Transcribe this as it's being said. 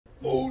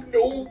Oh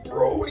no,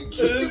 bro! I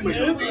can't get my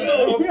ring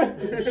off.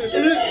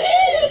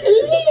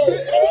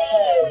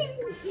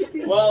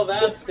 Well,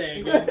 that's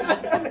staying good.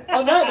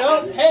 On that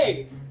note,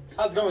 hey,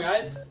 how's it going,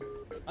 guys?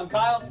 I'm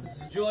Kyle. This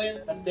is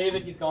Julian. That's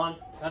David. He's gone.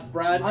 That's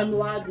Brad. I'm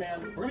Lad,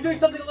 man. We're gonna be doing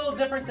something a little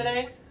different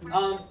today.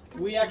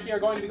 We actually are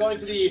going to be going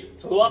to the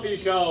Fluffy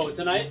Show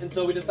tonight, and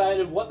so we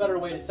decided what better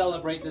way to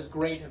celebrate this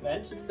great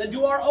event than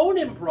do our own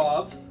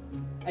improv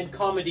and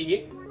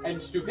comedy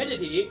and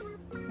stupidity.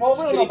 Well,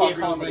 we don't know about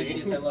comedy.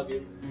 comedy. Yes, I love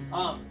you.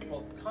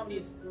 Well, comedy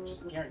is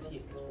just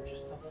guaranteed because we're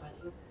just so funny.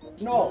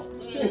 No.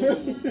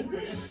 We're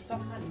just so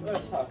funny.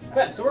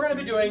 Yeah, so we're gonna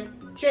be doing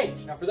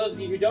change. Now, for those of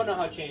you who don't know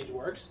how change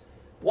works,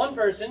 one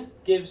person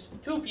gives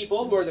two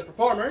people who are the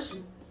performers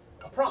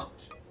a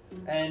prompt.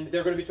 And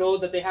they're going to be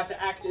told that they have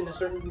to act in a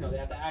certain, they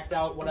have to act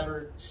out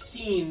whatever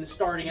scene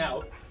starting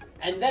out.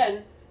 And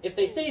then, if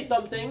they say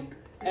something,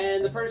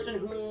 and the person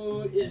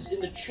who is in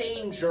the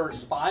changer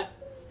spot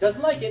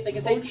doesn't like it, they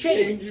can say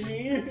change.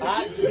 Me.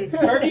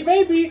 Dirty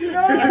baby!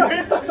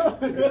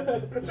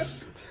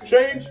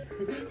 Change.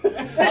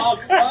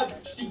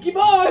 Stinky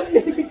boy!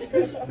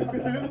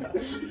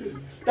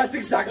 That's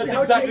exactly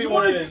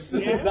what it is.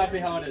 That's exactly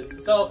how it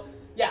is. So,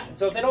 yeah,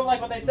 so if they don't like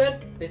what they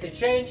said, they say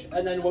change,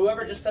 and then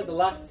whoever just said the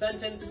last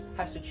sentence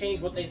has to change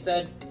what they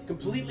said,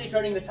 completely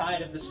turning the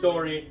tide of the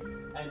story,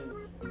 and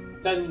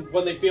then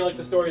when they feel like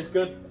the story is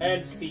good,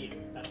 and scene.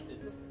 That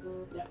is,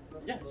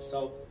 yeah,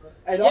 so.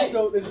 And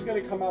also, this is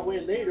going to come out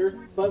way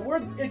later, but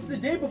it's the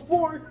day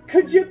before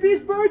Kajipi's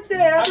birthday!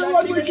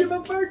 Everyone wish him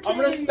a birthday! I'm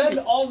going to spend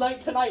all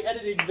night tonight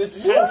editing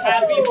this.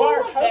 Happy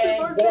birthday! Happy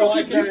birthday! So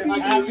I can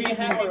Happy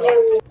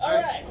birthday!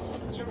 Alright,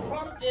 your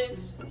prompt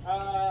is,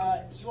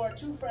 you are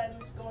two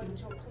friends going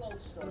to a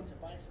clothes store to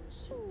buy some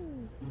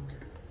soup.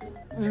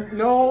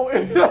 No!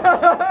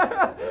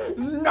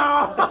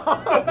 No!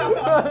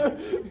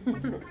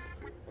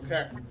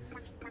 Okay.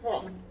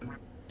 Huh.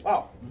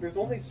 Wow, there's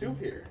only soup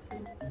here.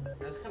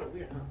 That's kind of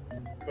weird, huh?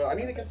 But I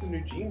need to get some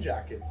new jean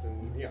jackets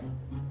and,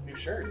 new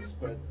shirts,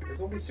 but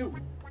there's only soup.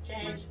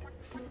 Change.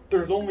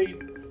 There's only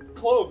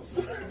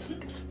clothes.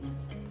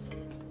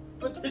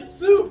 But it's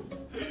soup!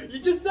 You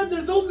just said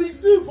there's only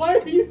soup! Why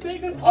are you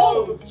saying this?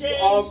 What?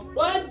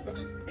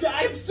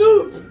 I have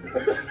soup!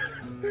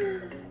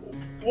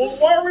 Well,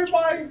 why are we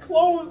buying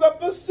clothes at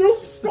the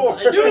soup store?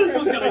 I knew this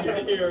was gonna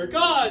get here.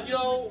 God,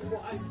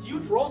 you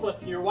drove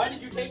us here. Why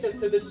did you take us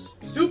to this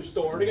soup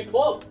store to get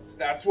clothes?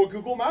 That's what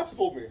Google Maps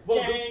told me.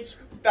 Change.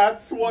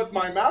 That's what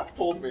my map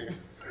told me.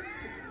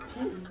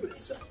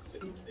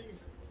 Same thing.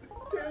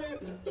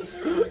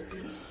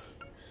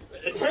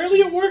 Apparently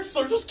it works,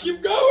 so just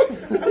keep going.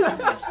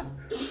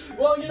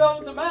 Well,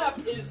 the map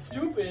is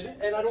stupid,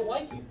 and I don't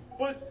like it.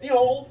 But,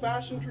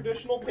 old-fashioned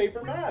traditional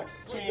paper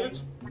maps.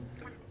 Change.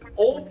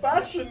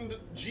 Old-fashioned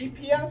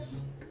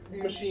GPS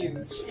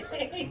machines.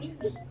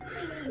 Change.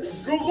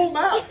 Google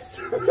Maps.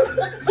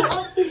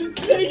 Stop saying the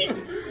same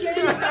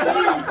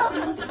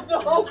thing.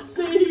 Stop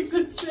saying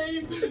the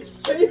same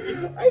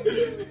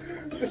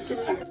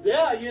thing.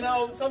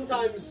 Yeah,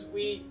 sometimes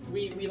we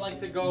like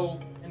to go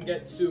and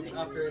get soup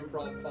after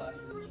improv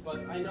classes,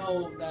 but I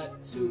know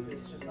that soup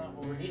is just not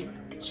what we're eating.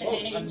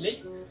 Change.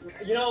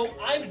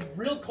 I'm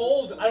real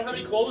cold. I don't have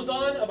any clothes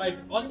on. My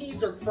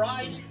undies are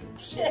fried.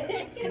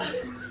 Change.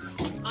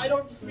 I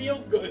don't feel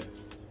good.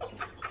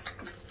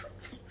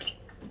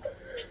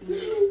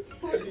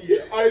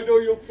 Yeah, I know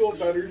you'll feel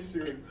better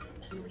soon.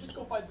 Can we just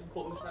go find some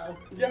clothes now?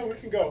 Yeah, we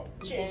can go.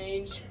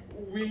 Change.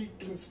 We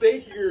can stay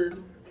here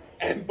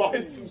and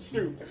buy some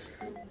soup.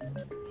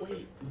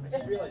 Wait, I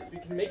just realized we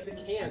can make the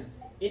cans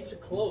into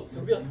clothes.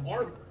 It'll be like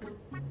armor.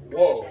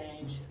 Whoa.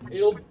 Change.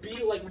 It'll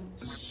be like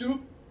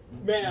Soup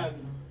Man.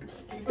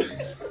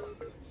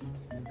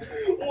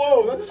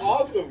 Whoa, that's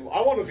awesome.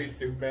 I want to be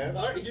Soup Man.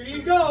 Alright, here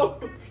you go.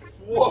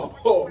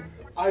 Whoa,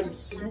 I'm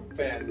Soup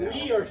Man now.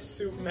 We are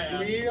Soup Man.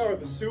 We are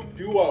the Soup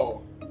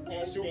Duo.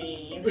 And Soup.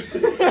 scene.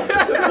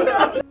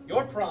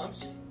 Your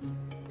prompt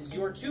is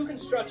your two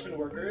construction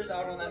workers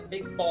out on that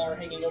big bar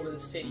hanging over the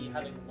city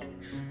having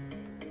lunch.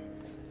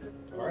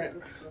 Alright.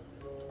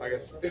 I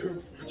guess,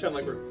 pretend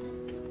like we're...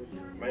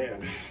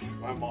 Man,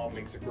 my mom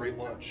makes a great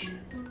lunch.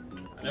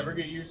 I never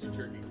get used to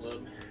Turkey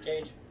Club.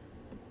 Change.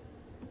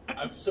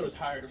 I'm so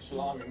tired of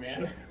salami,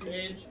 man.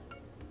 Change.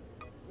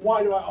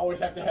 Why do I always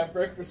have to have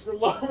breakfast for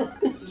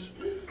lunch?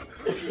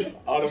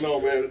 I don't know,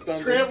 man. It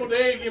sounds Scrambled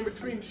egg in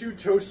between two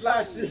toast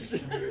slices.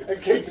 I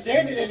can't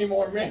stand it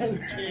anymore,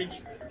 man.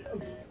 Change.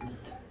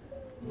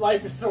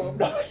 Life is so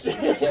obnoxious.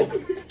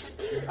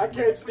 I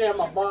can't stand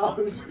my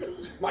moms.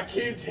 My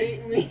kids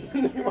hate me.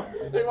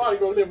 They want to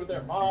go live with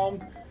their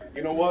mom.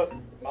 You know what?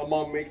 My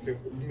mom makes a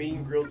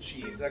mean grilled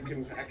cheese. I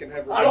can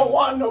have her. I don't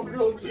want no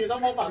grilled cheese. I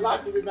want my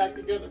life to be back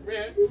together,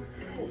 man.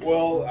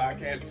 Well, I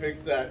can't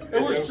fix that.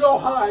 It was so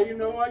high,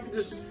 I could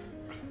just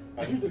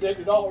end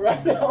it all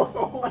right now if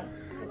I want.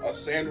 A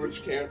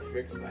sandwich can't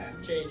fix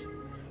that. Change.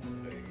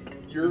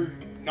 You're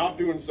not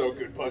doing so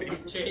good, buddy.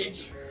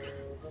 Change.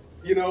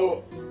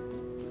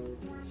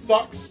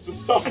 sucks to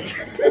suck.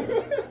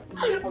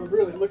 I'm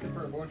really looking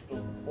for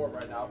emotional support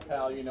right now,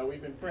 pal. You know,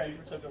 we've been friends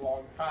for such a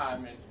long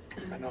time,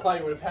 and I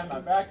probably would have had my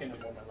back in a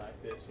moment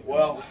like this. You know?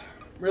 Well,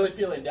 I'm really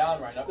feeling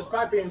down right now.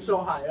 Despite being so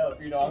high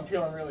up, you know, I'm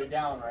feeling really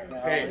down right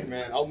now. hey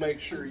man, I'll make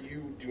sure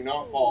you do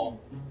not fall.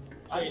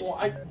 I'm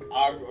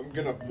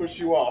gonna push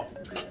you off.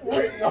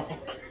 Wait, no.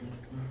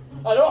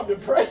 I know I'm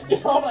depressed, you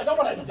know, but I don't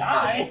want to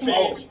die.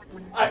 Change.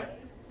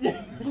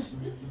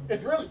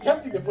 It's really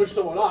tempting to push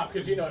someone off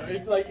because, you know,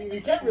 it's like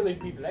you can't really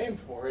be blamed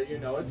for it, you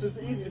know. It's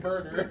just easy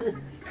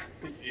murder.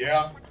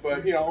 Yeah,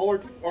 but you know, all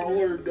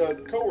our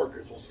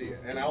coworkers will see it,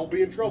 and I'll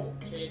be in trouble.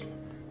 Change.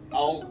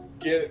 I'll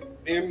get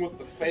in with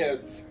the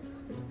feds.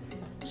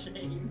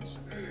 Change.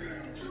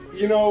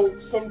 You know,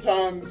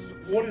 sometimes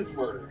what is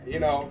murder? You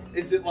know,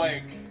 is it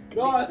like?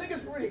 No, I think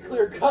it's pretty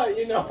clear cut,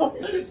 you know,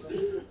 just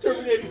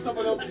terminating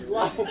someone else's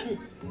life.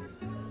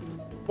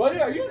 Buddy,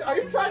 are you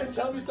trying to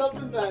tell me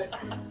something that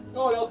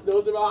no one else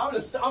knows about?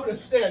 I'm gonna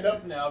stand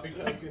up now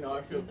because, you know,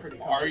 I feel pretty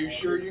Are you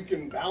sure you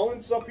can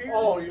balance up here?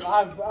 Oh,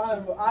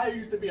 I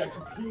used to be a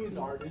trapeze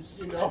artist,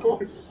 you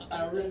know. I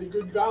have really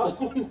good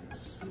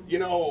balance. You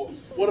know,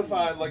 what if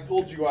I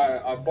told you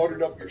I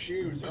buttered up your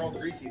shoes? They're all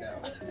greasy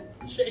now.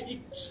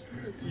 Change.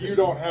 You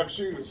don't have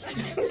shoes.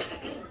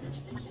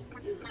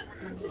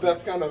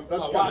 That's kind of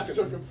My wife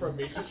took them from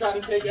me. She's trying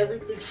to take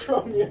everything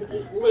from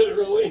you,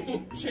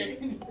 literally.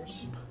 Change.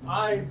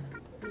 I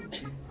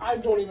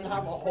don't even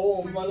have a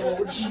home, let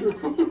alone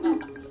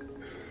shoes.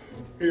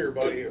 Here,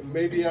 buddy.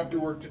 Maybe after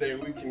work today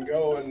we can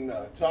go and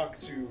talk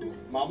to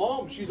my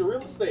mom. She's a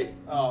real estate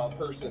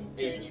person.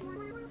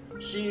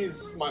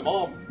 She's my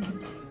mom.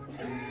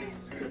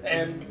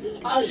 And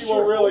she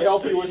won't really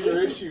help you with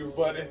your issue,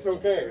 but it's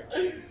okay.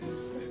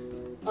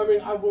 I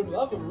mean, I would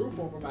love a roof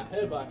over my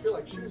head, but I feel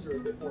like shoes are a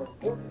bit more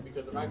important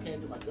because if I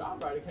can't do my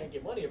job right, I can't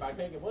get money. If I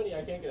can't get money,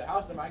 I can't get a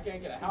house. If I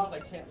can't get a house,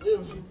 I can't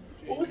live.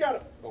 Well, we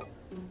gotta. Oh.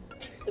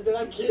 And then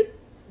I can't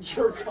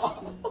jerk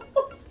off.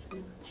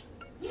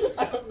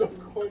 I have no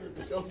corner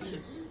to go to.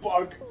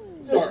 Bug.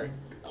 Sorry.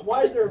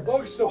 Why is there a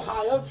bug so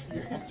high up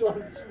here? I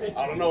don't understand.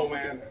 I don't know,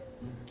 man.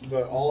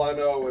 But all I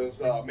know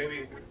is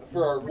maybe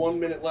for our 1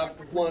 minute left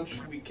of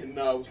lunch, we can.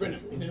 It's been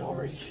a minute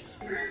already.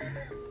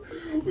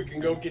 We can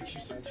go get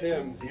you some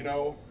Tims, you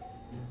know?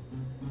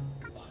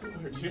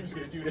 What are Tim's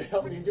gonna do to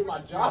help me do my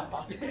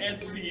job? And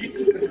see.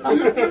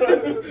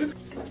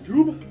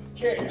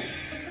 Okay.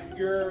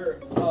 Your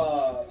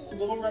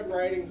Little Red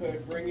Riding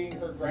Hood bringing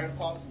her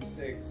grandpa some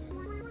cigs.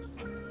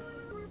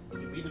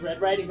 Be the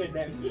Red Riding Hood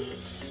then.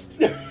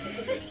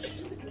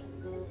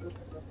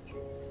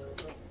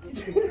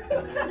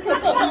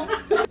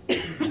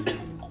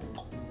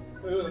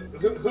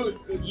 Who,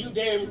 you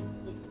damn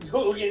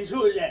hooligans,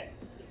 who is that?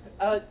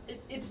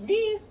 It's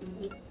me.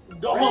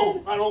 Go Red.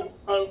 home. I don't,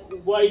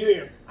 why are you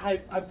here? I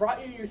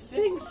brought you your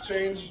things.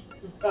 Change.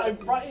 I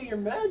brought you your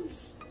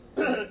meds.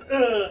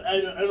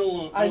 I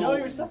don't I know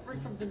you're suffering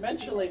from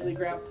dementia lately,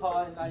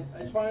 Grandpa, and I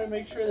just wanted to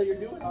make sure that you're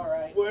doing all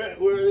right. Where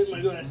are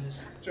my glasses?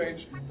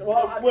 Change.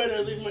 Well, Where did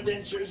I leave my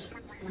dentures?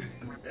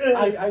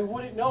 I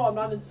wouldn't know. I'm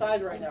not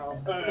inside right now.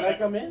 Can I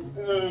come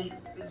in?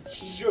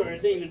 Sure, I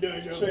think the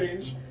door's open.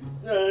 Change.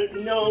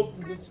 No,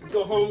 let's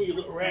go home, you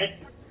little rat.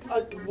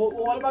 Well,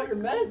 what about your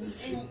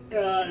meds?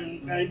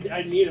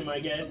 I need them, I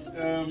guess.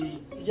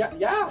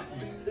 Yeah.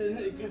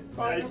 Can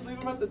I just leave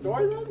them at the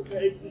door then?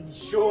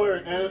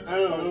 Sure, I don't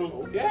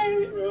know.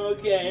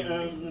 Okay,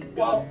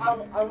 Well,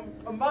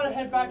 I'm about to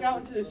head back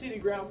out into the city,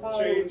 Grandpa.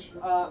 Change.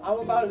 I'm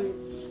about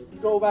to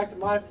go back to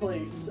my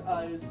place.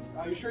 Are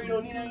you sure you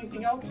don't need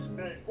anything else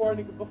before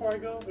I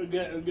go? I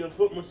got a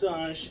foot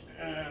massage.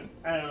 I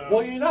don't know.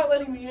 Well, you're not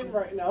letting me in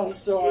right now,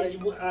 so I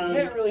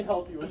can't really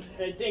help you with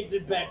it. I think the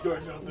back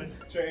door's open.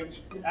 Change.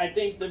 I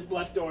think the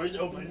left door is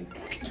open.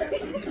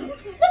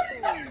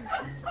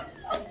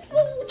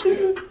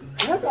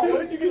 Grandpa,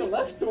 where did you get a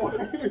left door?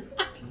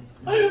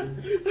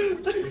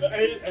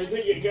 I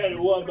think I got a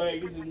wall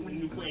bag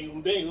in the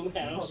fangled dangle Oh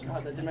house.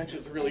 god, that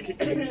dementia's really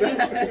kicking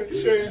back.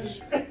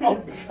 Change.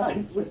 Oh god,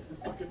 he's lost his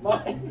fucking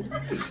mind.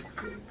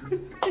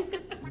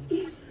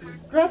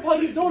 Grandpa,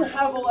 you don't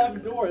have a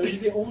left door. This is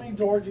the only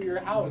door to your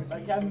house. I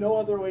have no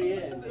other way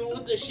in.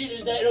 What the shit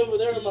is that over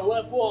there on my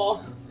left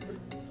wall?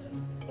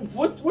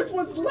 Which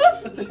one's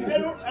left? I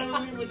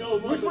don't even know.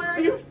 Which way are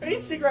you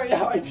facing right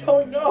now? I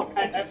don't know.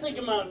 I think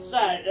I'm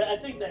outside. I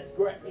think that's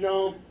great.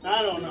 No,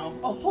 I don't know.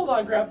 Oh, hold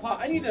on, Grandpa.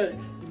 I need to.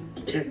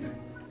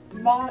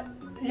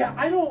 Yeah,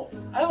 I don't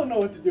know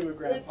what to do with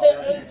Grandpa.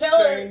 Right? Tell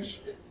her.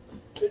 Change.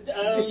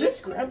 Is this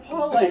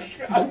Grandpa?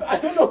 Like, I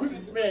don't know who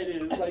this man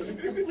is. Like,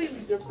 he's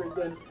completely different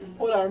than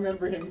what I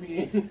remember him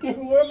being.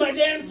 Where are my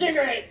damn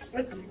cigarettes?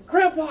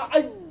 Grandpa,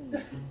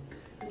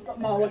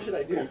 Mom, what should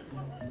I do?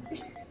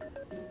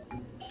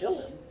 Kill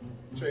him?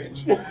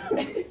 Change.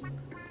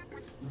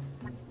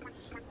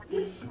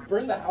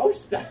 Burn the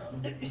house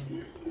down?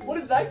 What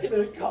is that gonna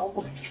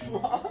accomplish,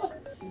 Mom?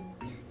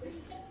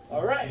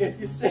 Alright, if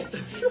you say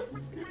so.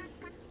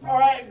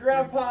 Alright,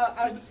 Grandpa,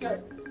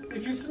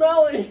 if you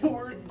smell any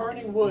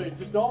burning wood,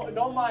 just don't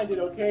mind it,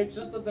 okay? It's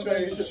just the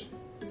dementia. Change.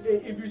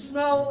 if you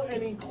smell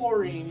any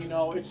chlorine, you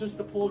know, it's just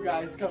the pool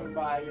guys coming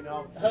by, you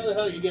know. How the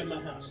hell you get in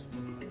my house?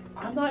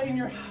 I'm not in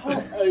your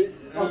house.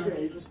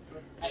 Okay, just...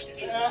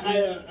 I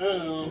don't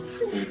know.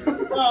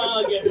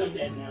 Oh, I guess I'm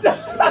dead now.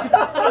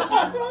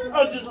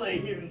 I'll just lay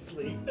here and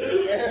sleep.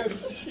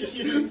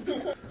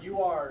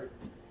 You are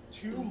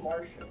 2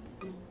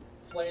 Martians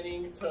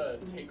planning to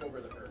take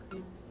over the Earth.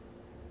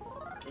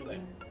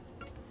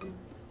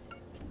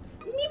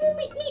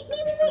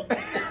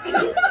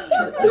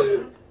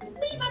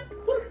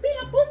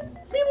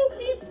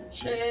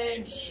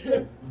 Change.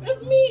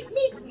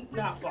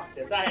 Nah, fuck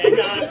this.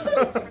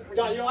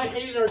 God, you know, I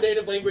hated our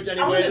native language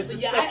anyway.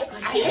 Honestly,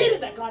 I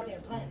hated that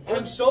goddamn planet. And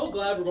I'm so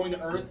glad we're going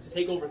to Earth to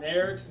take over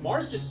there, because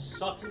Mars just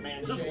sucks, man.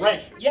 It's just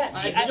red. Yes.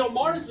 You know,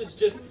 Mars is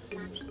just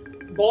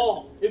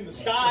ball in the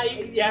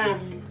sky, Yeah.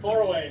 from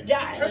far away.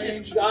 Yeah. I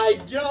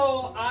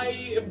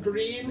am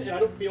green and I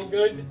don't feel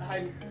good.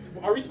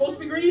 Are we supposed to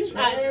be green?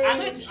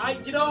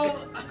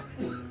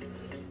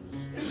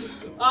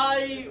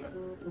 I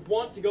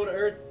want to go to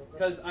Earth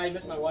because I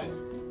miss my wife.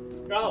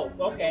 Oh,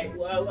 okay.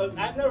 Well,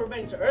 I've never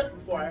been to Earth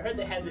before. I heard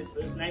they had this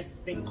nice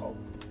thing called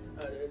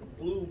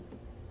blue.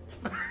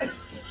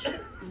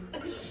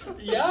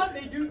 Yeah,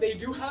 they do. They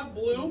do have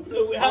blue.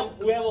 We have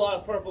a lot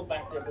of purple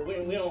back there, but we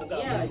don't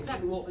got. Yeah, blue.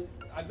 exactly. Well,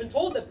 I've been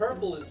told that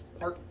purple is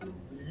part.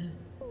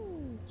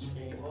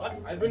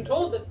 What? I've been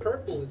told that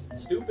purple is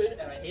stupid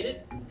and I hate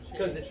it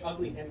because it's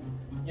ugly and,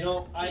 you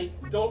know, I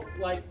don't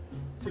like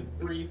to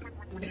breathe.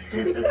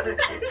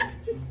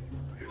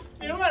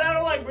 You know what? I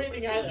don't like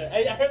breathing either.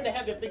 I heard they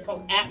have this thing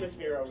called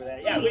atmosphere over there.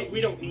 Yeah, we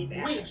don't need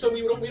that. Wait, so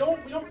we don't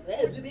want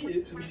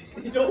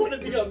to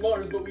be on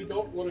Mars, but we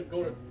don't want to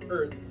go to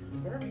Earth.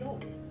 Where are we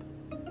going?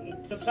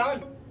 The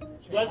sun.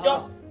 Let's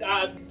go.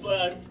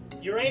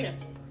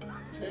 Uranus.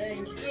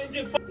 Change.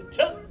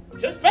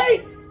 To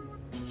space.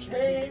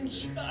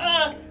 Change.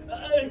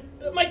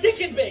 My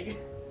dick is big.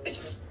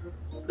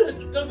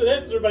 That doesn't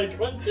answer my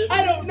question.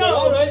 I don't know.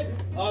 All right.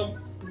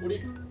 What do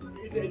you?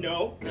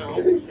 No,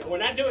 we're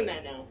not doing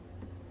that now.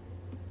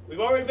 We've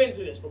already been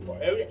through this before.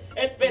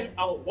 It's been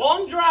a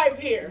long drive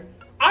here.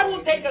 I will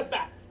take us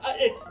back.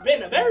 It's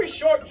been a very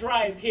short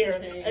drive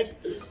here. And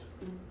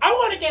I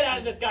want to get out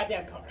of this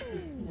goddamn car.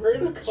 We're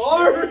in a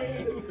car.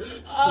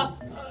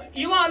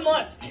 Elon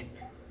Musk.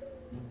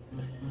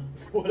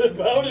 What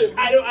about him?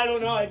 I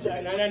don't know. I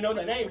know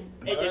the name.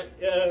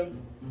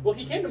 Well,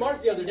 he came to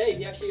Mars the other day.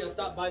 He actually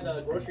stopped by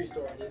the grocery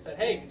store and he said,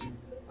 "Hey."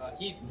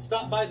 He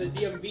stopped by the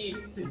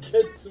DMV to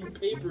get some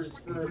papers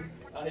for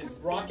his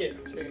rocket.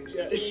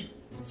 He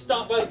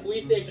stopped by the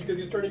police station because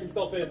he was turning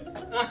himself in.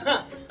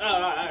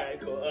 Alright,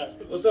 cool.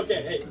 It's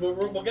okay. Hey,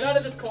 we'll get out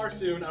of this car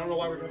soon. I don't know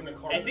why we're driving the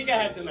car. I think I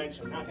have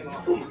dementia. Not gonna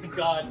lie. Oh my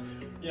God.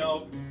 You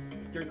know,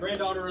 your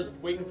granddaughter is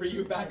waiting for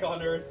you back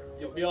on Earth.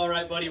 You'll be all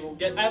right, buddy. We'll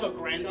get. I have a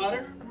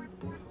granddaughter.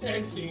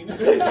 And scene.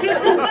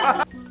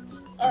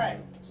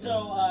 Alright,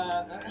 so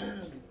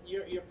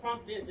your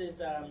prompt is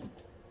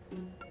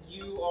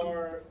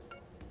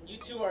you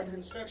two are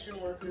construction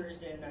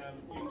workers, and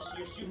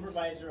your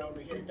supervisor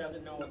over here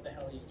doesn't know what the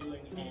hell he's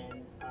doing,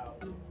 and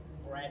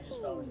Brad just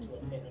fell into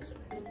a pit of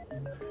cement.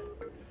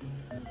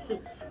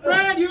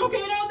 Brad, you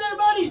okay down there,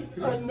 buddy?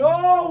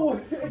 No,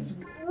 it's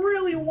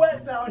really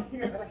wet down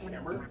here.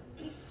 Hammer.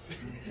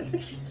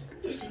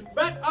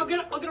 Brad, I'll get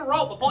a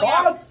rope. I'll pull you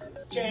out.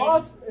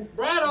 Boss,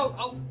 Brad,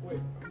 I'll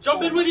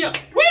jump in with you.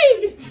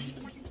 Whee!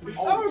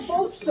 oh, we're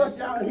both stuck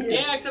down here.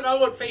 Yeah, except I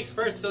went face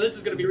first, so this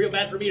is gonna be real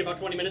bad for me in about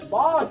 20 minutes.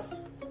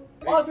 Boss,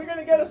 you're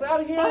gonna get us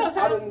out of here. Boss,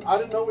 I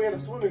didn't know we had a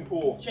swimming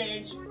pool.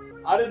 Change.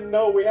 I didn't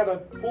know we had a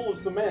pool of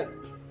cement.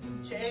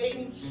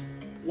 Change.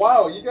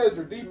 Wow, you guys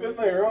are deep in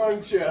there,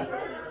 aren't you? Yeah,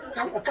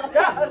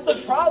 that's the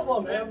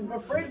problem, man. I'm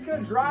afraid it's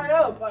gonna dry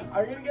up.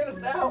 Are you gonna get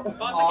us out?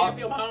 Boss, I can't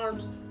feel my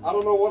arms. I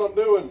don't know what I'm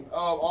doing.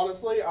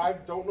 Honestly, I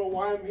don't know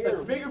why I'm here.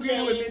 It's big of you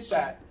to admit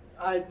that.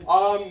 I'm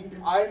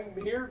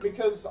here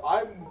because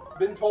I've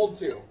been told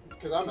to.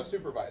 Because I'm a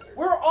supervisor.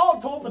 We're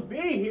all told to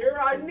be here.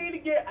 I need to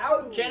get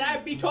out of here. Can I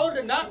be told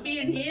to not be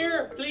in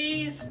here,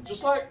 please?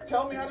 Just like,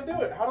 tell me how to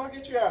do it. How do I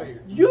get you out of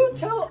here? You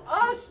tell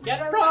us. Get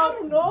her I up.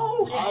 don't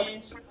know.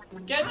 Change.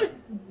 Get it.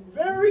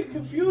 Very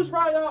confused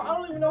right now. I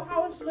don't even know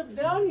how I slipped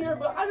down here,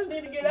 but I just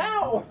need to get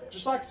out.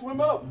 Just like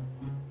swim up.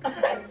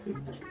 Where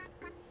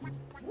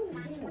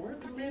is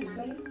this man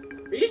saying?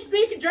 Are you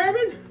speaking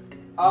German?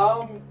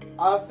 I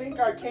think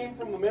I came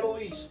from the Middle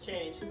East.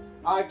 Change.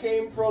 I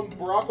came from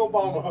Barack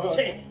Obama.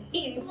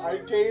 Change. I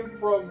came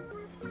from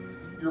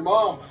your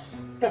mom.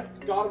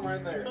 Got him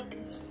right there. I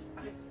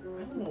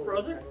don't know.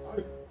 Brother? I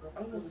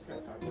don't know what this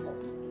guy's talking about.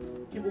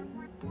 Kibble.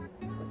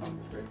 That's not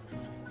great.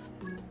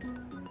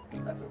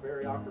 That's a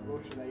very awkward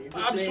motion that you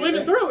just I'm made.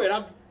 swimming through it.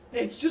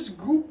 It's just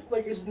goop,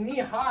 like it's knee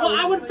high. Well,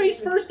 I went face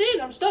first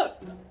in. I'm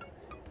stuck.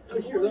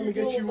 Here, let me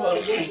get you up.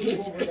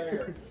 Over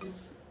there.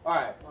 All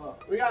right,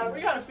 we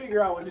gotta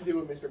figure out what to do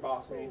with Mr.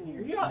 Bossman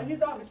here.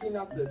 He's obviously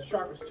not the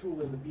sharpest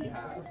tool in the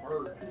beehive,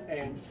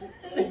 and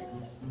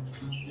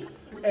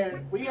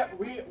we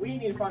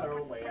need to find our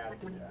own way out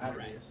of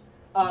this.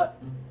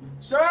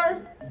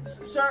 Sir,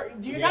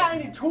 do you got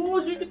any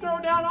tools you can throw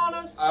down on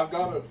us? I've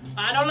got a.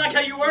 I don't like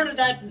how you worded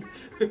that.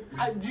 Do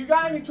you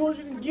got any tools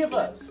you can give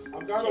us?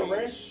 I've got a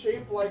wrench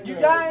shaped like. Do you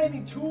got any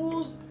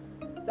tools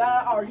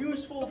that are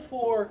useful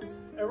for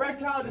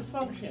erectile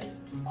dysfunction?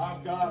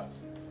 I've got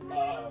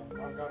a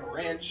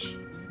wrench.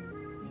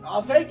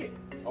 I'll take it.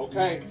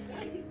 Okay.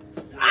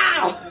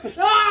 Ow!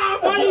 Ah,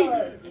 buddy!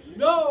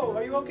 No,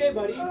 are you okay,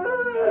 buddy?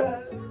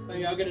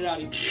 Okay, I'll get it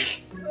out of you.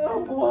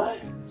 What?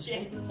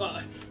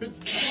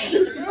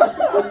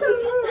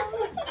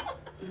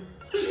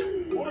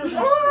 What is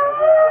this?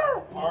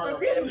 I'm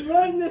getting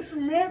blood in this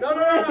man. No,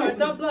 it's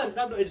not blood. It's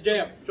not blood. It's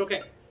jam. It's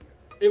okay.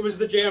 It was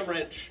the jam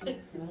wrench. If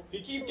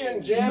you keep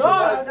getting jammed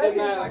No, in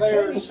that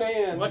there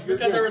sand, Watch, you're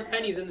because there gonna- was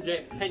pennies in the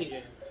jam. Penny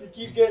jam. If you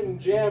keep getting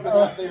jammed in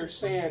that there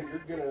sand,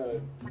 you're gonna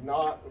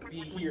not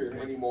be here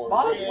anymore.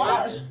 Boss, Pretty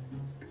why? much.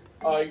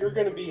 You're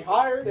gonna be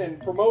hired and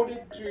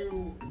promoted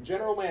to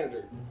general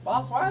manager.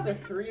 Boss, why are there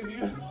 3 of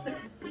you?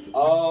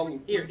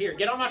 Here,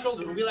 get on my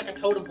shoulders. We'll be like a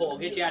totem pole.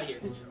 Get you out of here.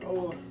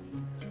 Oh,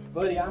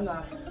 buddy, I'm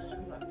not feeling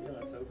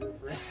so good,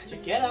 friend.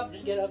 Just get up.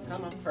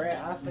 Come on. Fred,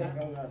 I think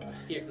I'm gonna.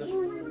 Here, let's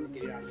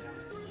get it out of here.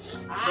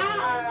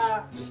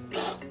 Ah!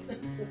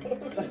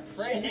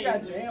 Fred, you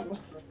got jammed.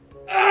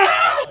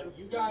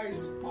 You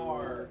guys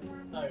are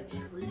a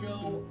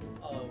trio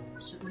of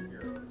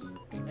superheroes,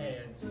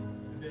 and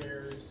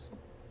there's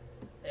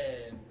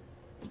an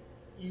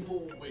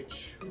evil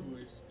witch who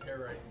is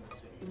terrorizing the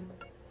city.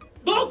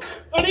 Look!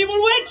 An evil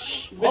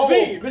witch! It's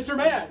me, Mr.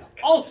 Man.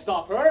 I'll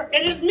stop her.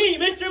 It is me,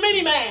 Mr.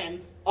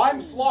 Miniman!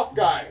 I'm Sloth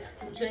Guy.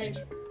 Change.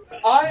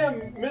 I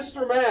am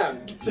Mr.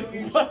 Man.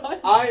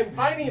 I am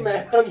Tiny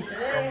Man.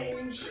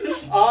 Change.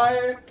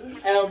 I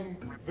am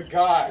the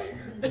guy.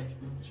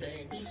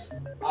 Change.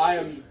 I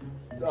am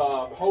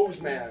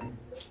Hose Man.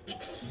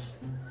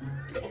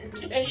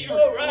 Okay,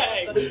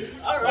 alright.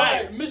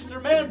 Alright. Mr.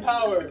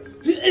 Manpower.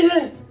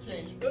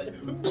 Change.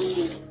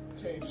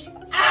 Change.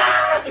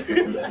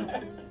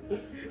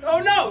 Oh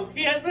no!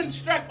 He has been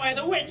struck by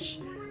the witch!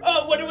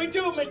 Oh, what do we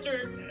do,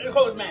 Mr.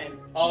 Hoseman?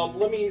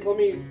 Let me.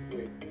 Wait.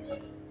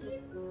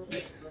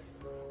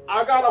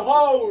 I got a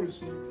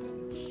hose.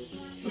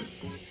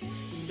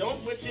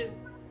 Don't witches...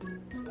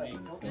 Wait,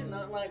 don't they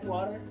not like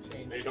water?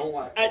 Change. They don't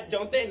like.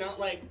 Don't they not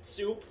like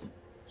soup?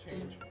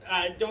 Change.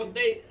 Don't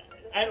they...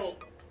 I don't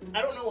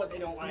know what they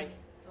don't like.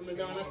 I'm gonna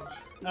be honest.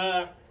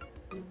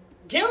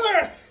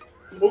 Killer!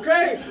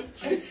 Okay.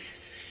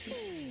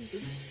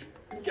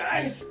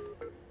 Guys,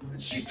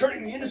 she's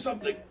turning me into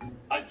something.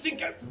 I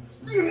think I...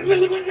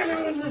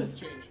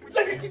 Change.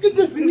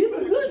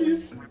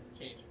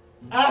 Change.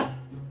 Ah!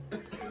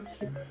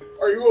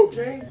 Are you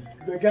okay?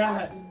 The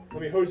guy.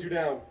 Let me hose you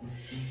down.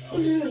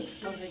 Change.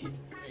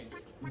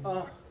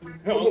 Oh.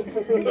 No,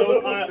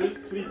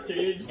 please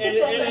change.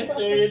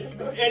 It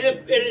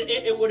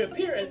would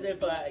appear as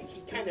if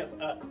he kind of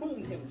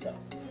cooned himself.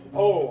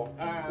 Oh,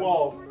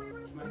 well.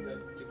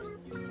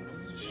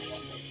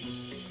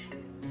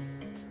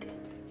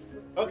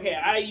 Okay,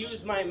 I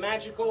use my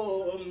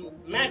magical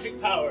magic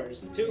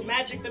powers to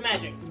magic the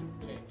magic.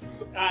 Change.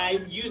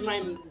 I use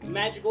my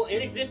magical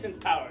inexistence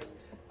powers.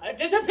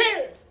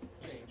 Disappear!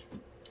 Change.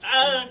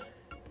 I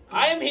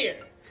am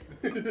here.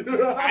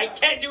 I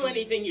can't do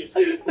anything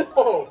useful.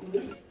 Oh.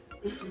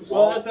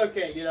 Well, that's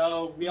okay. You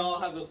know, we all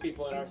have those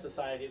people in our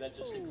society that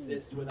just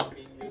exist without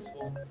being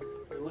useful.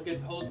 Look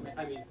at Hoseman.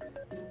 I mean...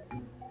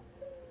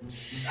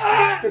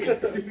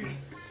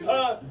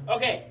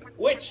 Okay,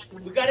 witch,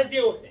 we gotta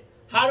deal with it.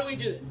 How do we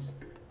do this?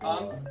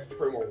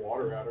 Spray more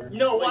water at her.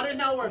 No, water's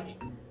not working.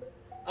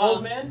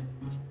 Hoseman,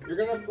 you're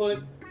gonna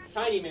put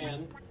Tiny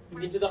Man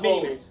into the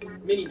hose.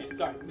 Mini-Man,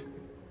 sorry.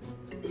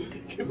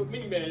 You put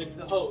Mini-Man into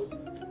the hose.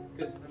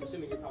 Because I'm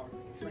assuming your powers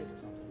can shrink or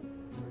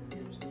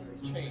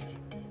something. Change.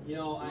 You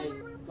know, I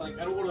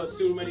don't want to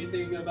assume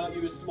anything about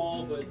you as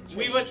small, but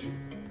you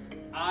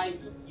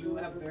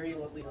have very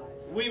lovely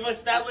eyes. We've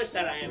established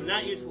that I am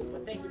not useful,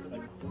 but thank you for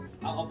the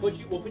call.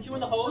 We'll put you in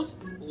the hose,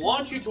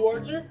 launch you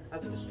towards her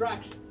as a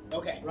distraction.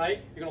 Okay.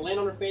 Right? You're gonna land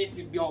on her face,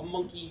 you'll be all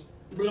monkey.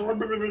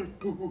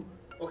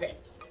 Okay.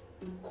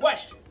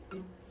 Question.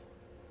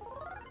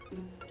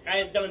 I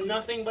have done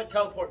nothing but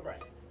teleport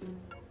breath.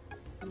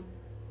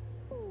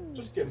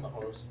 Just get in the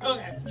hose.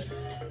 Okay.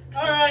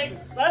 Alright,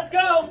 let's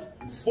go!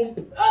 Thump.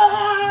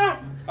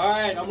 Ah!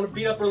 Alright, I'm gonna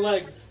beat up her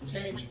legs.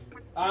 Change.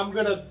 I'm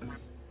gonna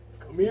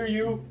come here,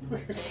 you.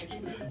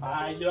 Change.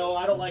 I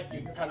don't like you.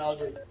 You're kind of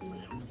ugly.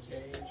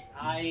 Change.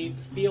 I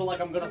feel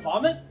like I'm gonna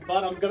vomit,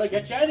 but I'm gonna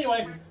get you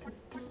anyway.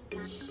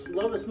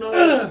 Love the smell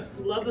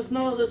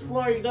of this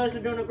floor. You guys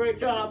are doing a great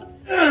job.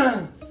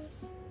 I'm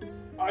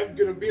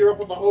gonna beat her up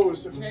with the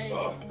hose. Change.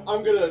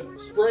 I'm gonna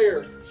spray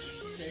her.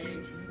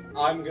 Change.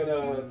 I'm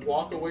gonna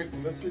walk away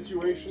from this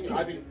situation.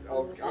 I'm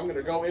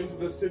gonna go into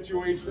this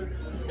situation.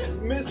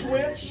 Miss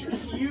Witch,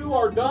 you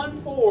are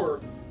done for.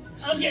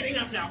 I'm getting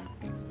up now.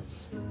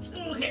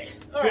 Okay.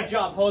 All Good right.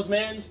 job, hose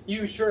man.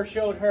 You sure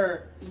showed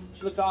her.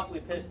 She looks awfully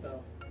pissed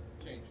though.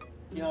 Change.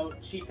 You know,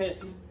 she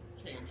pissed.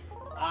 Change.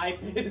 I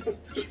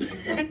pissed.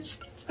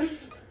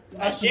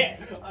 Shit.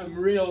 I'm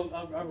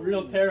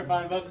real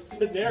terrified about the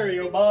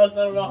scenario, boss.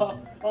 I don't know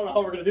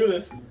how we're gonna do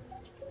this.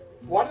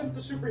 Why didn't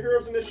the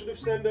superheroes initiative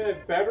send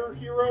better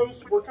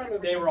heroes? We're kind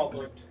of. They were all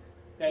booked.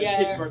 They had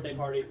Yeah. a kid's birthday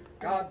party.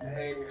 God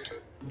dang.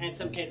 And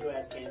some kid who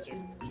has cancer.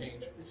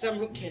 Change.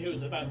 Some kid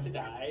who's about to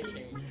die.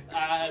 Change.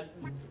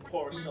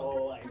 Poor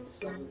soul. Like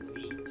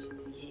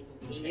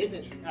he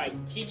isn't.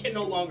 He can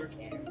no longer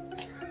care.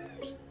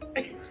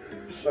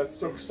 That's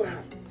so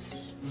sad.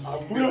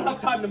 We don't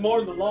have time to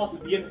mourn the loss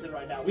of the innocent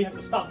right now. We have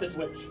to stop this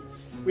witch.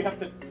 We have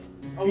to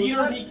beat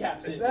her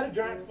kneecaps in. Is that a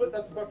giant foot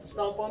that's about to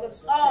stomp on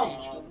us?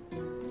 Oh.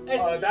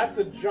 That's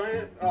a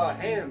giant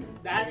hand.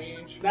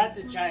 That's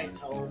a giant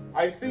toe.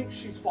 I think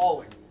she's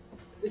falling.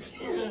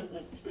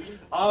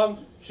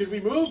 Should we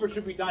move or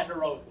should we die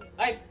heroically?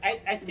 I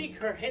think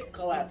her hip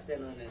collapsed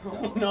in on Oh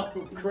itself. no,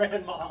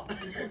 Grandma.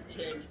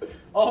 Change.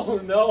 Oh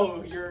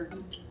no, your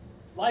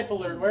life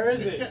alert. Where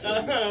is it?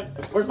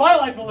 Where's my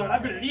life alert?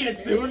 I'm gonna need it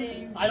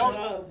soon. I don't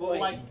Oh, boy.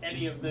 like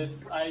any of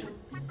this. I'm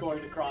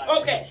going to cry.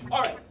 Okay,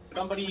 all right.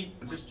 Somebody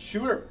just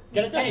shoot her.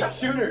 Get a tank.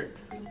 Shoot her.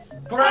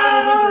 Put her out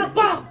of her misery.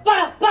 Bah,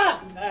 bah,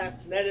 bah.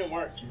 That didn't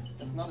work.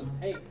 That's not a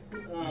tank.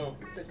 Oh,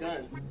 it's a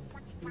gun.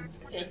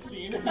 And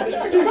scene.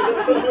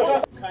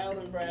 Kyle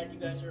and Brad, you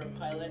guys are a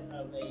pilot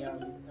of a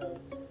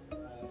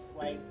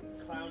flight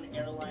Clown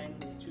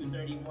Airlines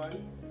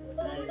 231.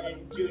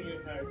 And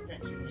Julian,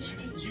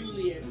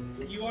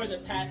 you are the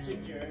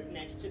passenger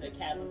next to the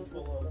cabin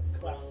full of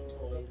clown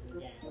toys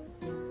and gags.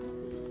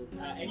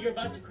 And you're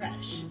about to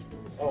crash.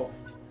 Oh.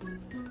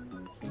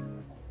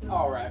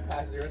 Alright,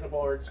 passengers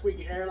aboard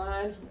Squeaky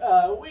Airlines.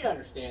 We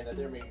understand that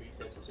there may be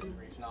a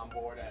situation on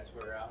board as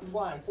we're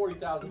flying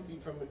 40,000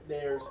 feet from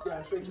there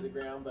down straight to the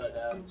ground, but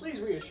please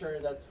reassure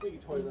that Squeaky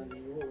toys on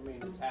you will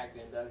remain intact,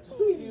 and just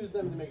please use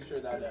them to make sure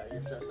that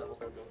your stress levels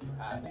don't go too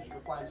high. Thank you for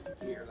flying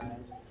Squeaky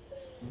Airlines.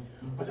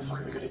 What the fuck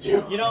are we gonna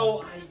do? You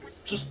know, I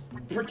just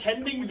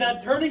pretending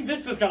that turning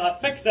this is gonna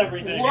fix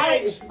everything.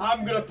 Right.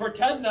 I'm gonna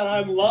pretend that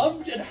I'm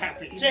loved and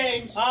happy.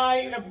 Change.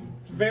 I am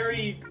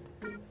very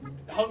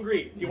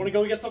hungry. Do you want to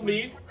go get something to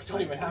eat? We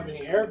don't even have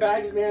any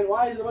airbags, man.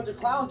 Why is it a bunch of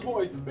clown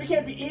toys? We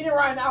can't be eating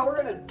right now. We're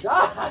gonna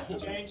die.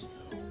 Change.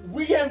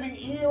 We can't be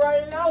eating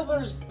right now.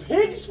 There's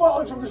pigs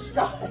falling from the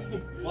sky.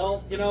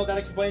 Well, you know, that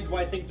explains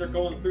why things are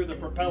going through the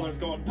propellers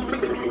going.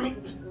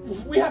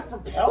 We have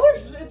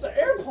propellers? It's an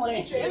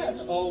airplane.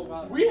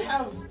 Oh, We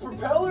have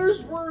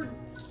propellers. We're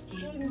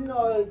in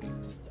a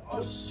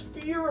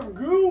sphere of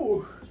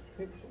goo.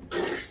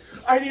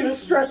 I need a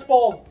stress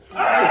ball.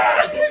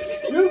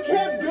 You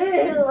can't be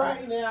here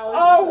right now.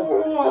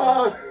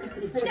 Oh,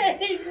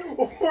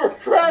 we're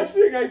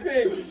crashing, I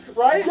think.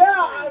 Right? Yeah,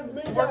 I've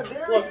made that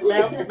very Look,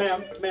 clear.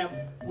 ma'am,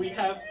 we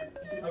have.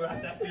 I'm gonna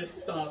have to ask you to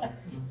stop.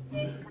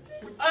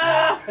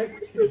 Ah!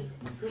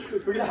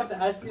 We're gonna have to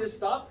ask you to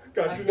stop.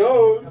 Got your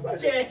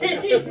nose. James.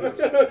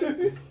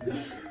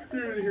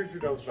 Here's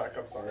your nose back.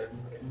 I'm sorry.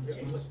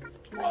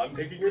 I'm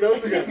taking your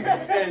nose again.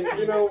 And,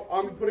 you know,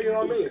 I'm putting it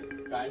on me.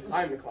 Guys,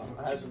 I'm the clown.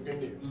 I have some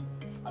good news.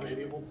 I may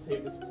be able to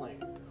save this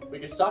plane. We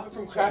can stop it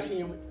from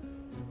crashing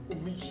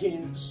and we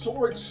can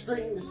soar it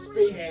straight into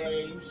space.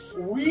 Change.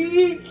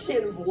 We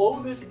can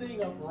blow this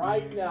thing up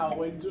right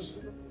now and just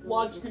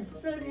launch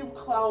confetti of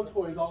clown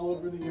toys all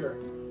over the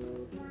earth.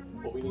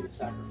 But we need a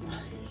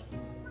sacrifice.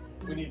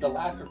 We need the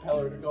last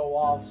propeller to go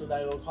off so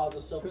that it'll cause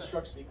a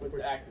self-destruct sequence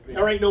to activate.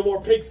 There ain't no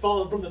more pigs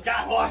falling from the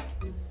sky, boy.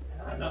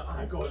 I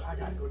gotta go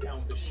down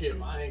with the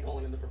ship. I ain't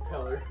going in the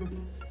propeller.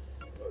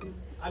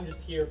 I'm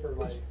just here for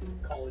my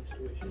college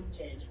tuition.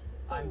 Change.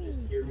 I'm just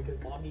here because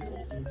mommy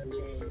told me to.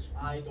 Change.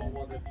 I don't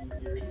want to be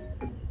here.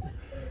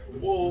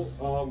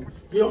 Well,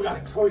 You don't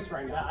got a choice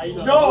right now. I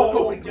so know. We're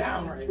going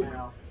down right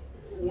now.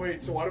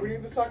 wait, so why do we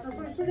need the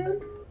sacrifice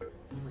again?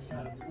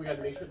 We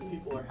gotta make sure the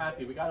people are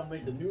happy. We gotta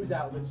make the news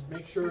outlets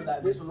make sure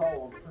that this was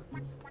all on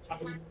purpose.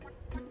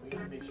 We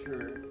gotta make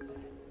sure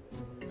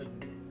that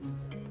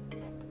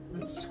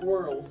the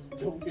squirrels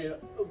don't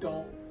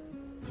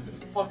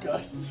fuck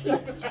us.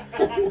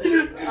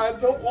 I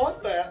don't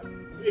want that.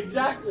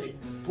 Exactly.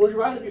 Would you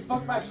rather be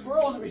fucked by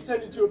squirrels or be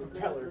sent into a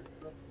propeller?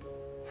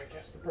 I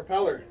guess the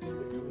propeller.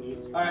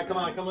 All right, come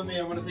on, come with me.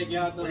 I'm gonna take you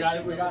out. We got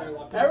it.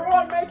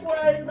 Everyone, make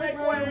way! Make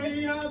way!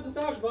 We have the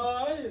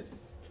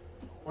sacrifice.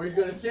 Or he's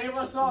gonna save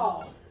us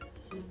all.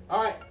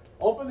 All right,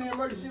 open the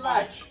emergency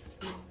latch.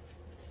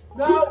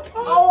 No!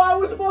 Oh, I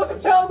was supposed to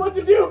tell him what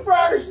to do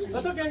first.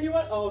 That's okay. He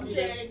went. Oh, he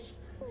Change. missed.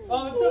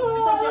 Oh,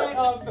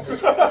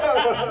 it's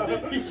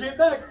okay. He came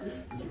back.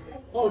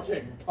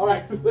 Okay. All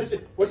right.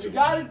 Listen. What you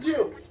gotta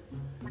do?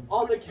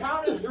 On the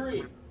count of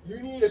 3, you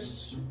need to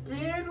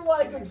spin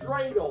like a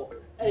dreidel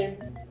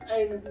and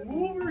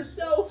move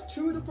yourself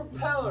to the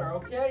propeller.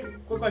 Okay?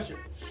 Quick question.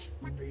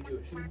 Are you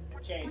Jewish?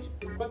 Change.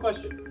 Quick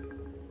question.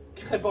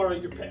 Can I borrow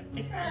your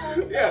pants?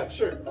 Yeah,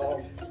 sure.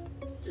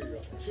 Here you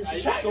go. I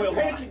Shot your soiled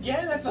pants mine.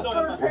 again? That's the Soiled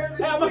third mine. pair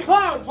this Hey, I'm a week.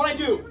 clown. It's what I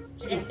do.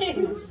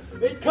 Change.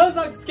 It's because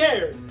I'm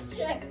scared.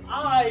 Change.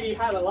 I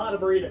had a lot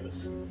of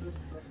burritos.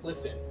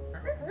 Listen.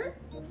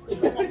 We're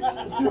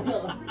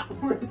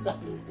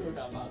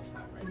not a lot of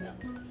time right now.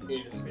 You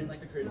need to spin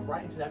like a turtle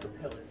right into that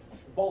propeller.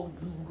 The ball of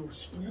goo will go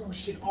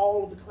sploosh and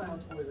all the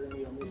clowns boys are gonna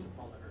be unleashed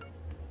upon the earth.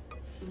 Are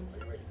you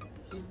ready for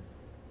this?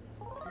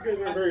 You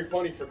guys are very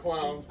funny for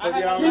clowns, I but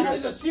yeah, have- we This have-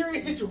 is a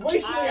serious situation. We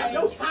have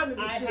no time to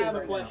be I silly have a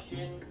right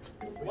question.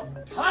 now.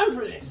 Time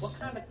for this. What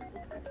kind of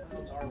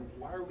clowns are we?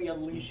 Why are we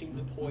unleashing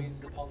the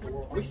toys upon the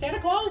world? Are we Santa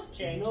Claus?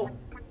 Change. No.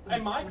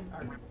 Am I?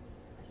 Are you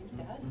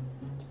Dad?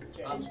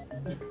 Change.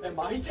 Am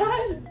I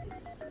Dad?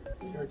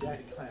 You're a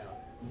daddy clown.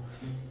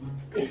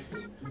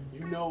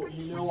 you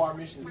know our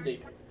mission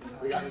statement.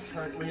 We gotta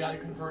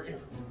convert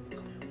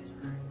everyone.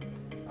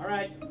 All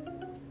right.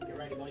 Get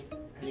ready, buddy.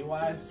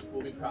 Pennywise,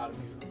 we'll be proud of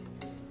you.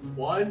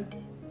 1,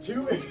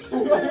 2, And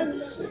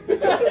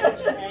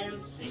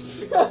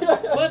see.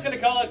 Well, that's gonna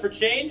call it for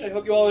change. I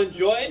hope you all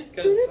enjoyed,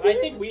 because I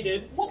think we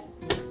did.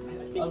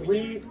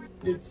 we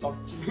did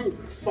something.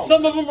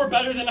 Some of them were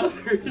better than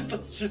others.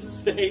 Let's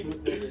just say.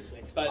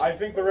 But I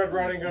think the Red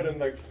Riding Hood and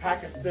the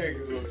pack of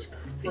cigs was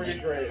pretty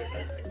great.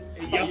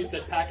 yeah, you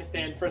said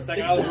Pakistan for a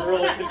second. I was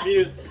really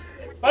confused.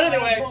 But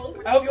anyway,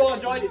 I hope you all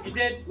enjoyed. If you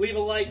did, leave a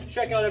like.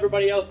 Check out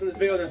everybody else in this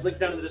video. There's links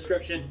down in the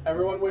description.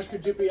 Everyone wish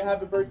Kajipi a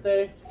happy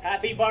birthday.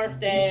 Happy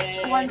birthday.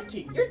 He's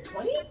 20. You're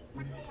 20?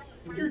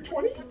 You're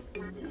 20?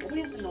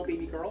 Nobody has to know,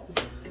 baby girl.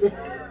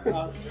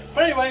 But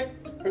anyway,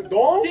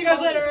 Don't. see you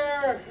guys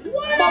later.